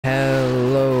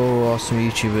awesome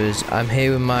YouTubers. I'm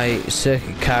here with my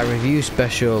circuit car review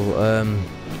special.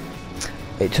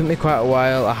 It took me quite a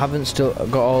while. I haven't still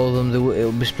got all of them.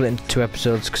 It'll be split into 2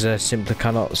 episodes because I simply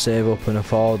cannot save up and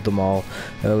afford them all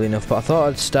early enough. But I thought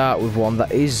I'd start with one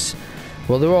that is,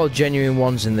 well, they're all genuine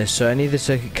ones in this, so any of the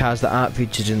circuit cars that aren't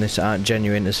featured in this aren't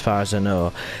genuine as far as I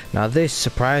know. Now this,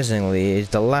 surprisingly, is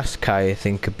the last car I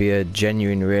think could be a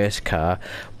genuine race car,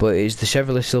 but it's the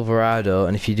Chevrolet Silverado,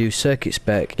 and if you do circuit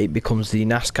spec, it becomes the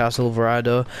NASCAR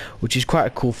Silverado, which is quite a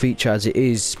cool feature as it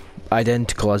is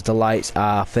identical, as the lights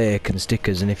are fake and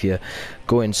stickers, and if you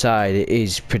go inside, it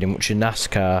is pretty much a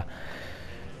NASCAR.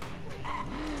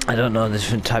 I don't know the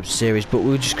different types of series, but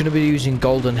we're just going to be using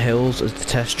Golden Hills as the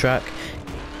test track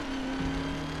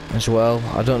as well.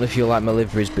 I don't know if you like my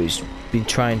liveries, but it's been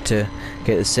trying to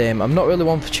get the same. I'm not really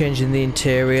one for changing the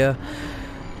interior,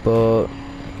 but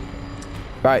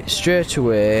right straight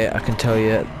away I can tell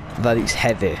you that it's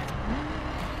heavy.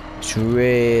 It's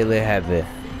really heavy,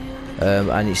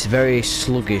 and it's very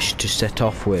sluggish to set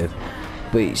off with,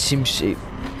 but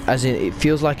it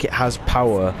feels like it has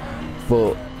power,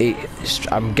 but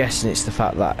I'm guessing it's the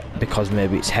fact that because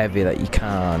maybe it's heavy that you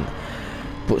can't.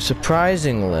 But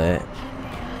surprisingly,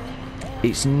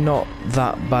 it's not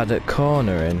that bad at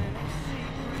cornering.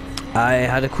 I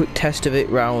had a quick test of it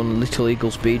round Little Eagle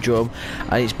Speedrome,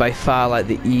 and it's by far like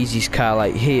the easiest car.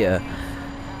 Like here,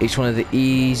 it's one of the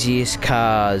easiest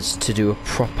cars to do a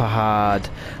proper hard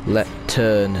left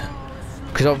turn,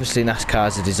 because obviously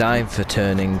NASCARs are designed for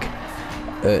turning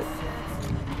at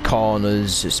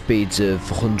corners at speeds of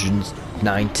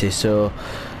 190, so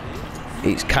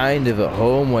it's kind of at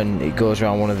home when it goes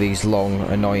around one of these long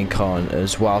annoying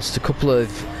corners, whilst a couple of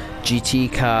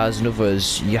GT cars and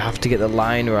others, you have to get the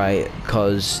line right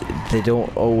because they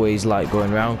don't always like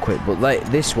going around quick. But like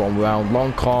this one, around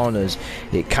long corners,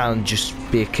 it can just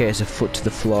be a case of foot to the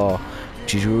floor,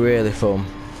 which is really fun.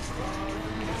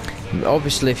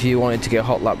 Obviously, if you wanted to get a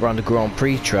hot lap around a Grand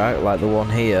Prix track like the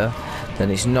one here, then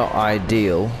it's not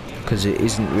ideal because it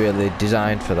isn't really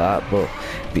designed for that, but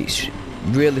it's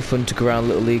really fun to go around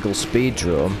Little Eagle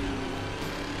Speedrome.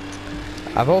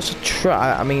 I've also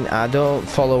tried, I mean, I don't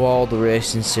follow all the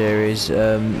racing series,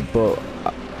 but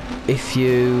if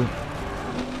you,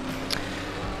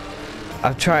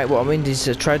 I've tried, what I mean is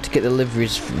I tried to get the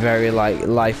liveries very like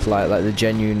lifelike, like the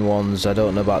genuine ones. I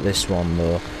don't know about this one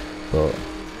though, but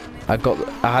I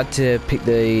had to pick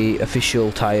the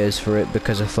official tyres for it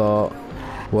because I thought,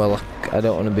 well, I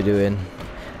don't want to be doing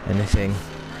anything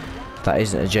that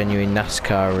isn't a genuine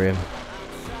NASCAR rim.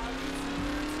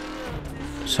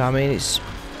 So I mean, it's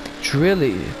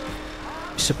really,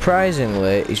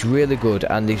 surprisingly, it's really good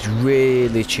and it's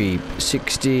really cheap.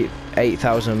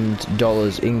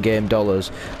 $68,000 in-game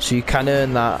dollars. So you can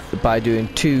earn that by doing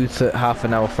 2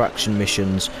 half-an-hour fraction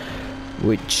missions,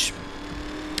 which,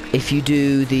 if you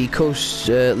do the coast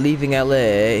leaving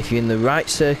LA, if you're in the right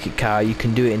circuit car, you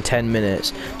can do it in 10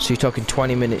 minutes. So you're talking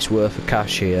 20 minutes worth of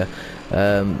cash here,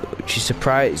 which is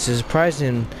it's a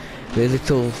surprisingly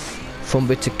little fun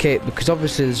bit of kit, because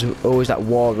obviously there's always that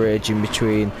war raging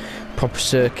between proper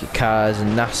circuit cars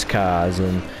and NASCARs,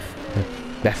 and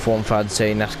F1 fans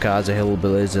saying NASCARs are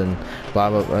hillbillies and blah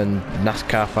blah, and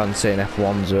NASCAR fans saying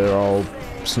F1s are all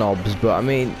snobs. But I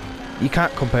mean, you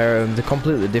can't compare them, they're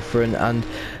completely different. And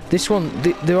this one,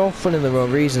 they're all fun in their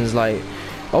own reasons. Like,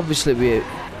 obviously it'd be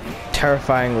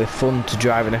terrifyingly fun to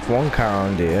drive an F1 car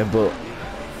around here, but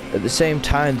at the same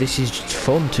time this is just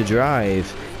fun to drive,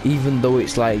 even though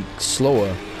it's like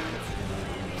slower.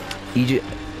 It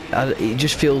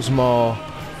just feels more,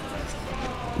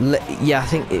 yeah, I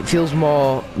think it feels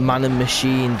more man and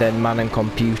machine than man and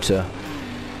computer.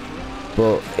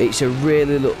 But it's a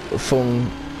really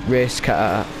fun race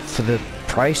car for the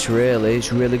price. Really,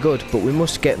 it's really good. But we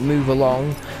must move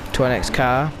along to our next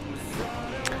car.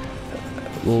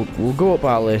 We'll go up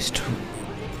our list.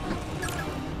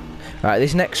 Right,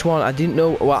 this next one, I didn't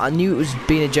know, well, I knew it was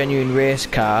being a genuine race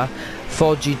car,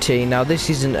 Ford GT. Now this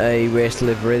isn't a race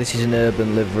livery, this is an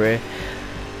urban livery.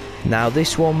 Now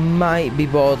this one might be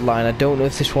borderline, I don't know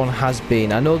if this one has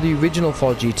been. I know the original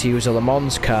Ford GT was a Le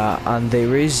Mans car, and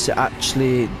there is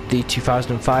actually the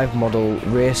 2005 model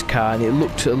race car, and it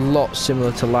looked a lot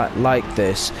similar to like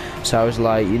this. So I was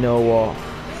like, you know what,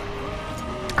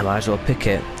 I might as well pick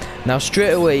it. Now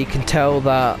straight away you can tell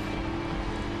that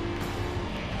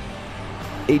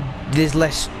there's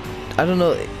less, I don't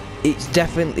know, it's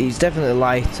definitely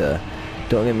lighter,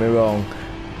 don't get me wrong,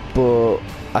 but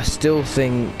I still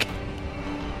think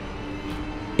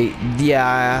it,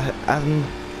 yeah, I'm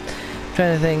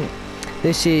trying to think,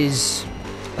 this is,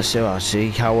 let's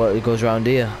see how well it goes around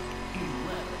here.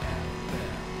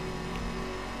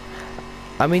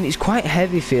 I mean, it's quite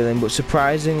heavy feeling, but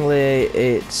surprisingly,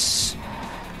 it's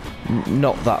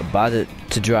not that bad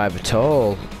to drive at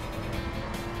all.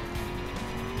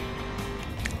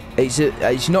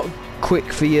 It's not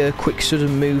quick for your quick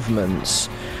sudden movements,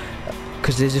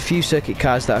 because there's a few circuit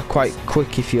cars that are quite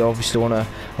quick if you obviously want to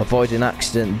avoid an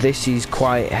accident. This is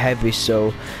quite heavy,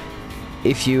 so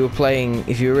if you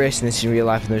were racing this in real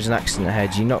life and there's an accident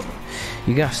ahead, you're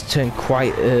gonna have to turn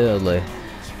quite early.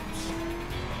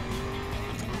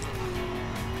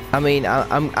 I mean,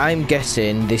 I'm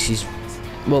guessing this is,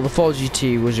 well, the Ford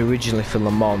GT was originally for Le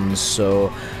Mans,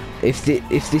 so if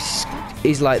this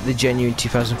is like the genuine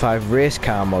 2005 race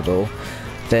car model,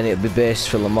 then it'll be based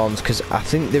for Le Mans, because I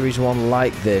think there is one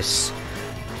like this.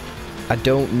 I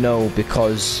don't know,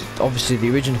 because obviously the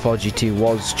original Ford GT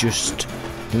was just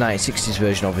the 1960s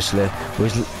version, obviously. It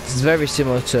was very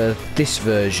similar to this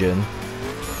version,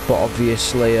 but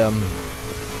obviously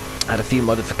had a few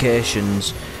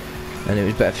modifications, and it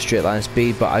was better for straight line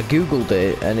speed. But I googled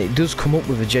it, and it does come up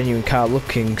with a genuine car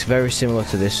looking very similar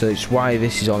to this, so it's why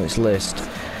this is on its list.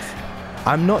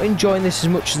 I'm not enjoying this as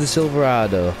much as the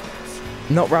Silverado.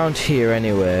 Not round here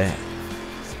anyway.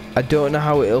 I don't know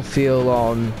how it'll feel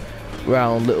on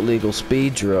round Little Eagle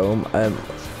Speedrome.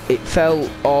 It felt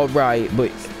alright,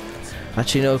 but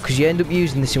actually no, because you end up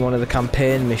using this in one of the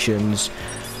campaign missions,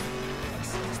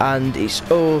 and it's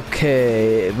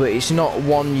okay, but it's not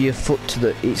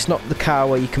it's not the car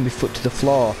where you can be foot to the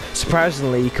floor.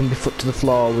 Surprisingly, you can be foot to the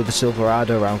floor with the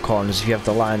Silverado around corners if you have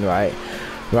the line right.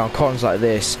 Around corners like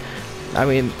this. I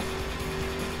mean,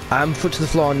 I'm foot to the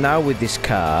floor now with this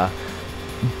car,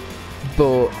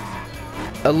 but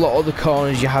a lot of the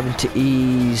corners you're having to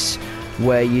ease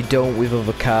where you don't with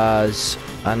other cars,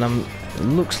 and it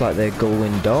looks like they're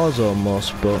gull doors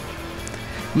almost, but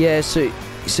yeah, so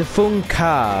it's a fun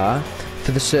car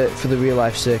for the real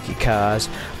life circuit cars,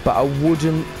 but I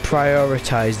wouldn't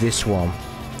prioritise this one.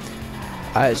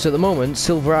 So at the moment,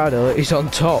 Silverado is on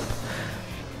top.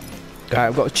 Right,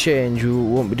 I've got to change. We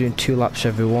won't be doing 2 laps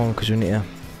every one, because we need to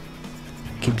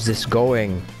keep this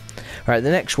going. Right,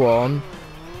 the next one,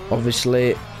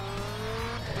 obviously,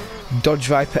 Dodge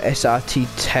Viper SRT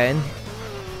 10,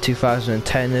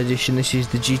 2010 edition. This is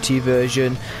the GT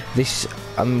version. This,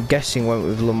 I'm guessing, went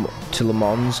with to Le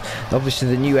Mans. Obviously,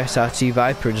 the new SRT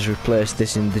Viper has replaced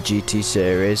this in the GT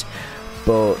series,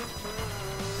 but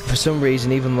for some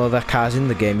reason, even though that car's in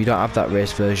the game, you don't have that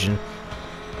race version.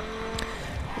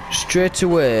 Straight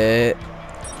away,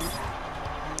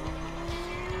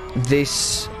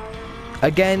 this,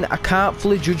 again, I can't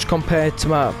fully judge compared to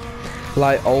my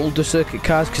like older circuit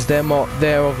cars, because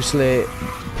they're obviously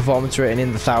performance rating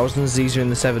in the thousands. These are in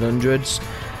the 700s,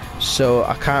 so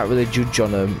I can't really judge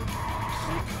on them.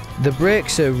 The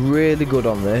brakes are really good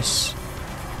on this.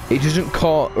 It doesn't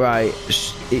right.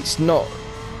 It's not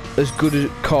as good at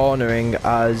cornering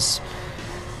as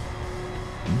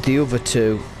the other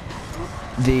two.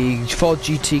 The Ford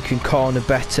GT can corner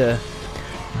better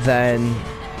than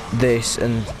this,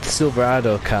 and the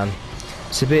Silverado can.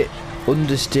 It's a bit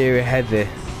understeer heavy.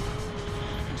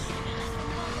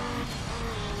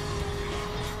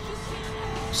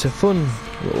 It's a fun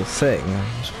little thing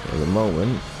at the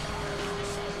moment.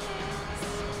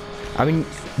 I mean,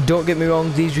 don't get me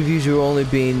wrong, these reviews are only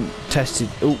being tested.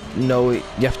 Oh no, you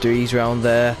have to ease around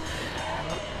there.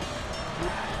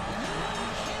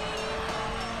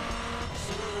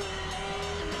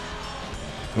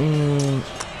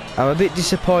 I'm a bit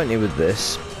disappointed with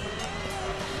this.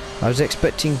 I was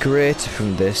expecting greater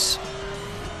from this.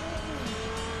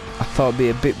 I thought it'd be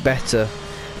a bit better,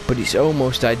 but it's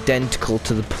almost identical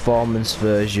to the performance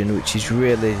version, which is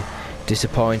really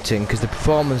disappointing, because the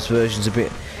performance version's a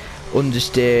bit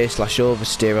understeer /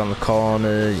 oversteer on the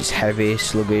corners. It's heavy,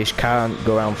 sluggish, can't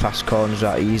go around fast corners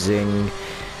without easing.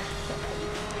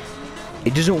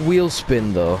 It doesn't wheel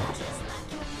spin though,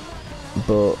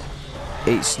 but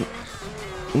it's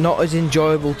not as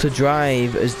enjoyable to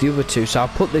drive as the other two, so I'll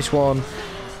put this one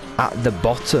at the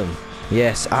bottom.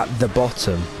 Yes, at the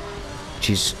bottom,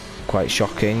 which is quite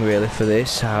shocking really for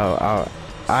this. How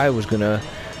I was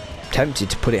tempted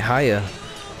to put it higher.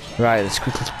 Right, let's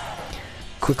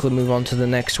quickly move on to the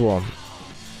next one.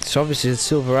 So obviously the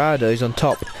Silverado is on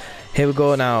top. Here we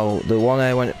go now, the one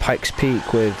I went at Pikes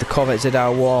Peak with, the Corvette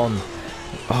ZR1.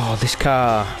 Oh, this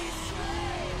car,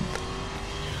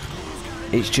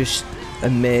 it's just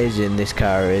amazing, this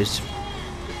car is.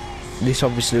 This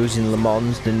obviously was in Le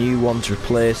Mans, the new ones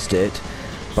replaced it,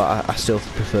 but I still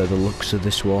prefer the looks of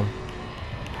this one.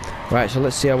 Right, so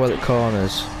let's see how well it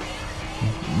corners.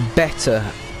 Better.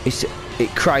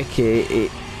 Crikey,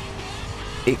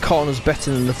 it corners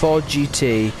better than the Ford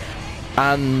GT,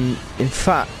 and in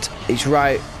fact it's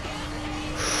right.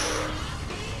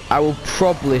 I will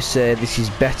probably say this is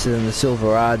better than the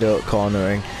Silverado at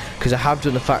cornering, because I have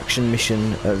done a faction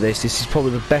mission at this. This is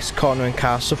probably the best cornering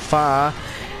car so far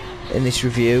in this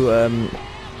review.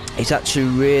 It's actually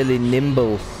really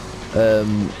nimble.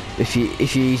 If you're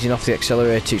easing off the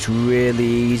accelerator, it's really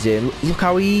easy. Look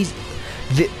how easy.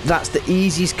 That's the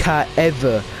easiest car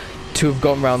ever to have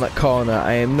gone round that corner.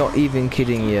 I am not even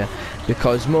kidding you,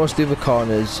 because most of the other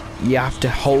corners you have to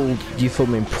hold your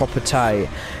thumb in proper tight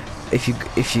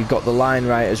if you got the line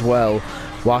right as well.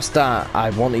 Whilst that, I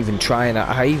won't even try, and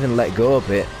I even let go a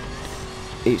bit.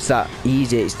 It's that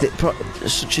easy. It's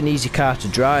such an easy car to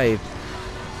drive.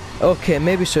 Okay,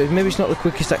 maybe so. Maybe it's not the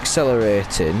quickest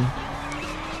accelerating,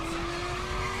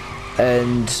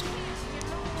 and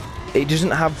it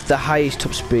doesn't have the highest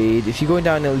top speed. If you're going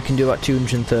downhill, you can do about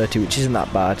 230, which isn't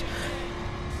that bad.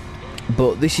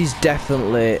 But this is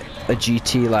definitely a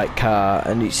GT-like car,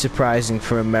 and it's surprising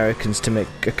for Americans to make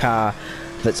a car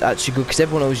that's actually good, because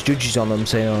everyone always judges on them,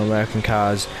 saying, oh, American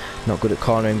cars not good at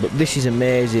cornering. But this is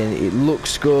amazing. It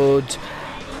looks good.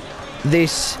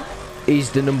 This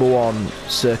is the #1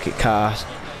 circuit car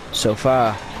so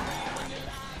far.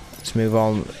 Let's move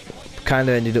on. Kind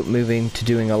of ended up moving to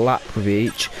doing a lap with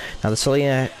each. Now the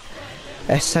Salina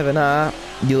S7R,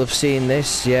 you'll have seen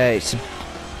this. Yeah,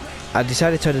 I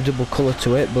decided to add a double colour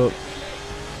to it, but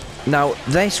now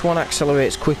this one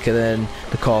accelerates quicker than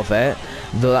the Corvette,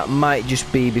 though that might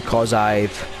just be because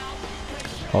I've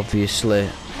obviously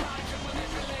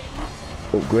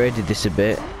upgraded this a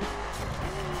bit.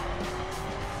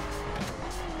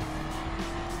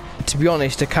 To be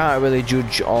honest, I can't really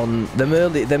judge on them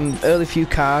early few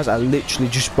cars I literally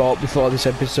just bought before this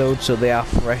episode, so they are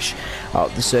fresh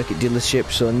out of the circuit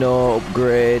dealership, so no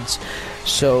upgrades,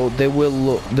 so they won't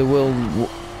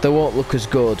look as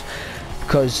good,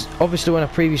 because obviously when I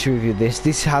previously reviewed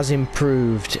this has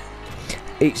improved.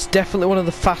 It's definitely one of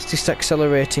the fastest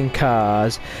accelerating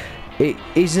cars. It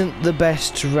isn't the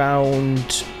best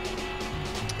round.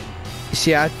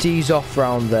 See, I tease off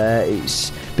round there.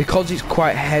 It's because it's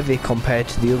quite heavy compared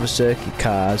to the other circuit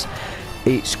cars.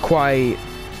 It's quite,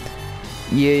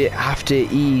 you have to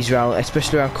ease around,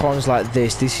 especially around corners like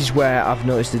this. This is where I've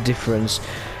noticed the difference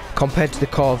compared to the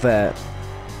Corvette.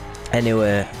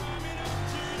 Anyway,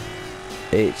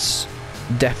 it's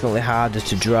definitely harder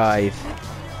to drive.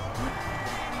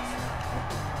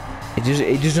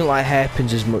 It doesn't like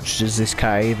hairpins as much as this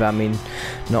car either. I mean,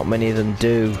 not many of them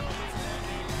do.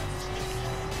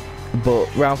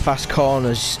 But round fast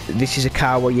corners, this is a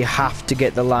car where you have to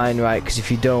get the line right, because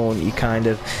if you don't, you kind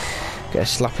of get a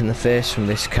slap in the face from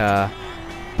this car.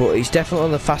 But it's definitely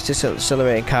one of the fastest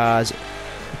accelerating cars.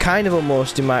 Kind of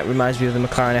almost, it reminds me of the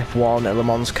McLaren F1, a Le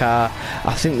Mans car.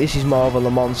 I think this is more of a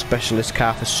Le Mans specialist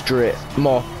car for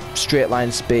more straight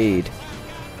line speed.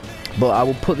 But I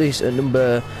will put this at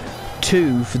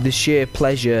 #2 for the sheer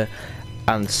pleasure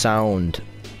and sound.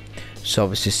 So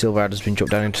obviously Silverado's been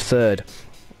dropped down into 3rd.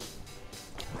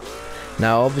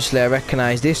 Now obviously I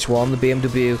recognise this one, the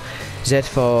BMW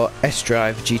Z4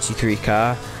 S-Drive GT3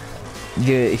 car.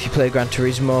 If you play Gran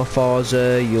Turismo,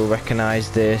 Forza, you'll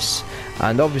recognise this,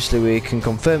 and obviously we can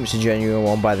confirm it's a genuine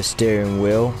one by the steering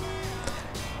wheel.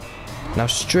 Now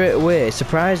straight away,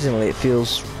 surprisingly, it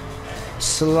feels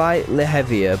slightly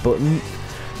heavier, but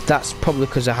that's probably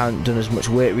because I haven't done as much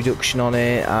weight reduction on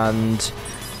it, and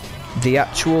the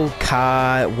actual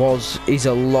car is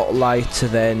a lot lighter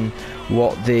than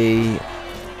what the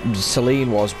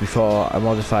Celine was before I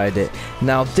modified it.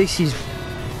 Now this is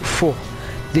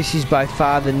by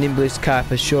far the nimblest car,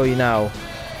 I show you now.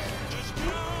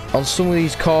 On some of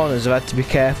these corners I've had to be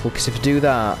careful, because if I do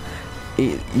that,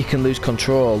 you can lose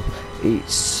control.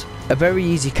 It's a very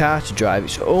easy car to drive.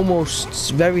 It's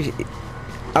almost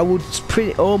I would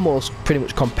almost pretty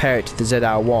much compare it to the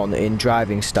ZR1 in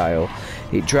driving style.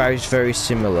 It drives very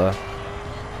similar,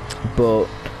 but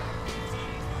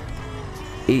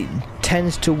it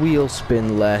tends to wheel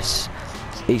spin less.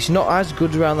 It's not as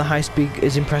good around the high speed,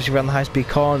 as impressive around the high speed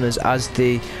corners as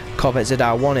the Corvette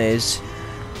ZR1 is,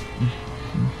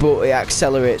 but it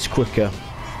accelerates quicker.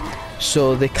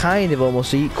 So they're kind of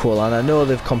almost equal, and I know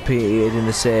they've competed in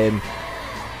the same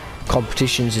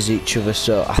competitions as each other,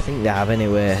 so I think they have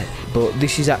anyway. But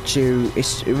this is actually,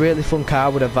 it's a really fun car. I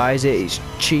would advise it. It's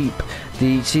cheap.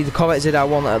 The Corvette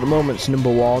ZR1 at the moment is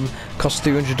 #1, costs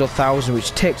 300,000,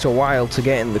 which takes a while to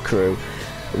get in the crew.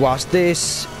 Whilst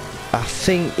this, I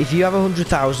think if you have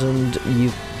 100,000,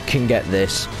 you can get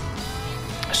this.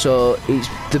 So it's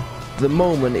the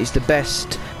moment it's the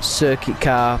best circuit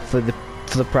car for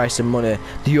for the price of money,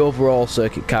 the overall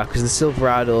circuit car, because the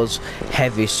Silverado's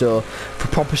heavy. So for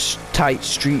proper tight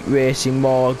street racing,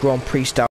 more Grand Prix style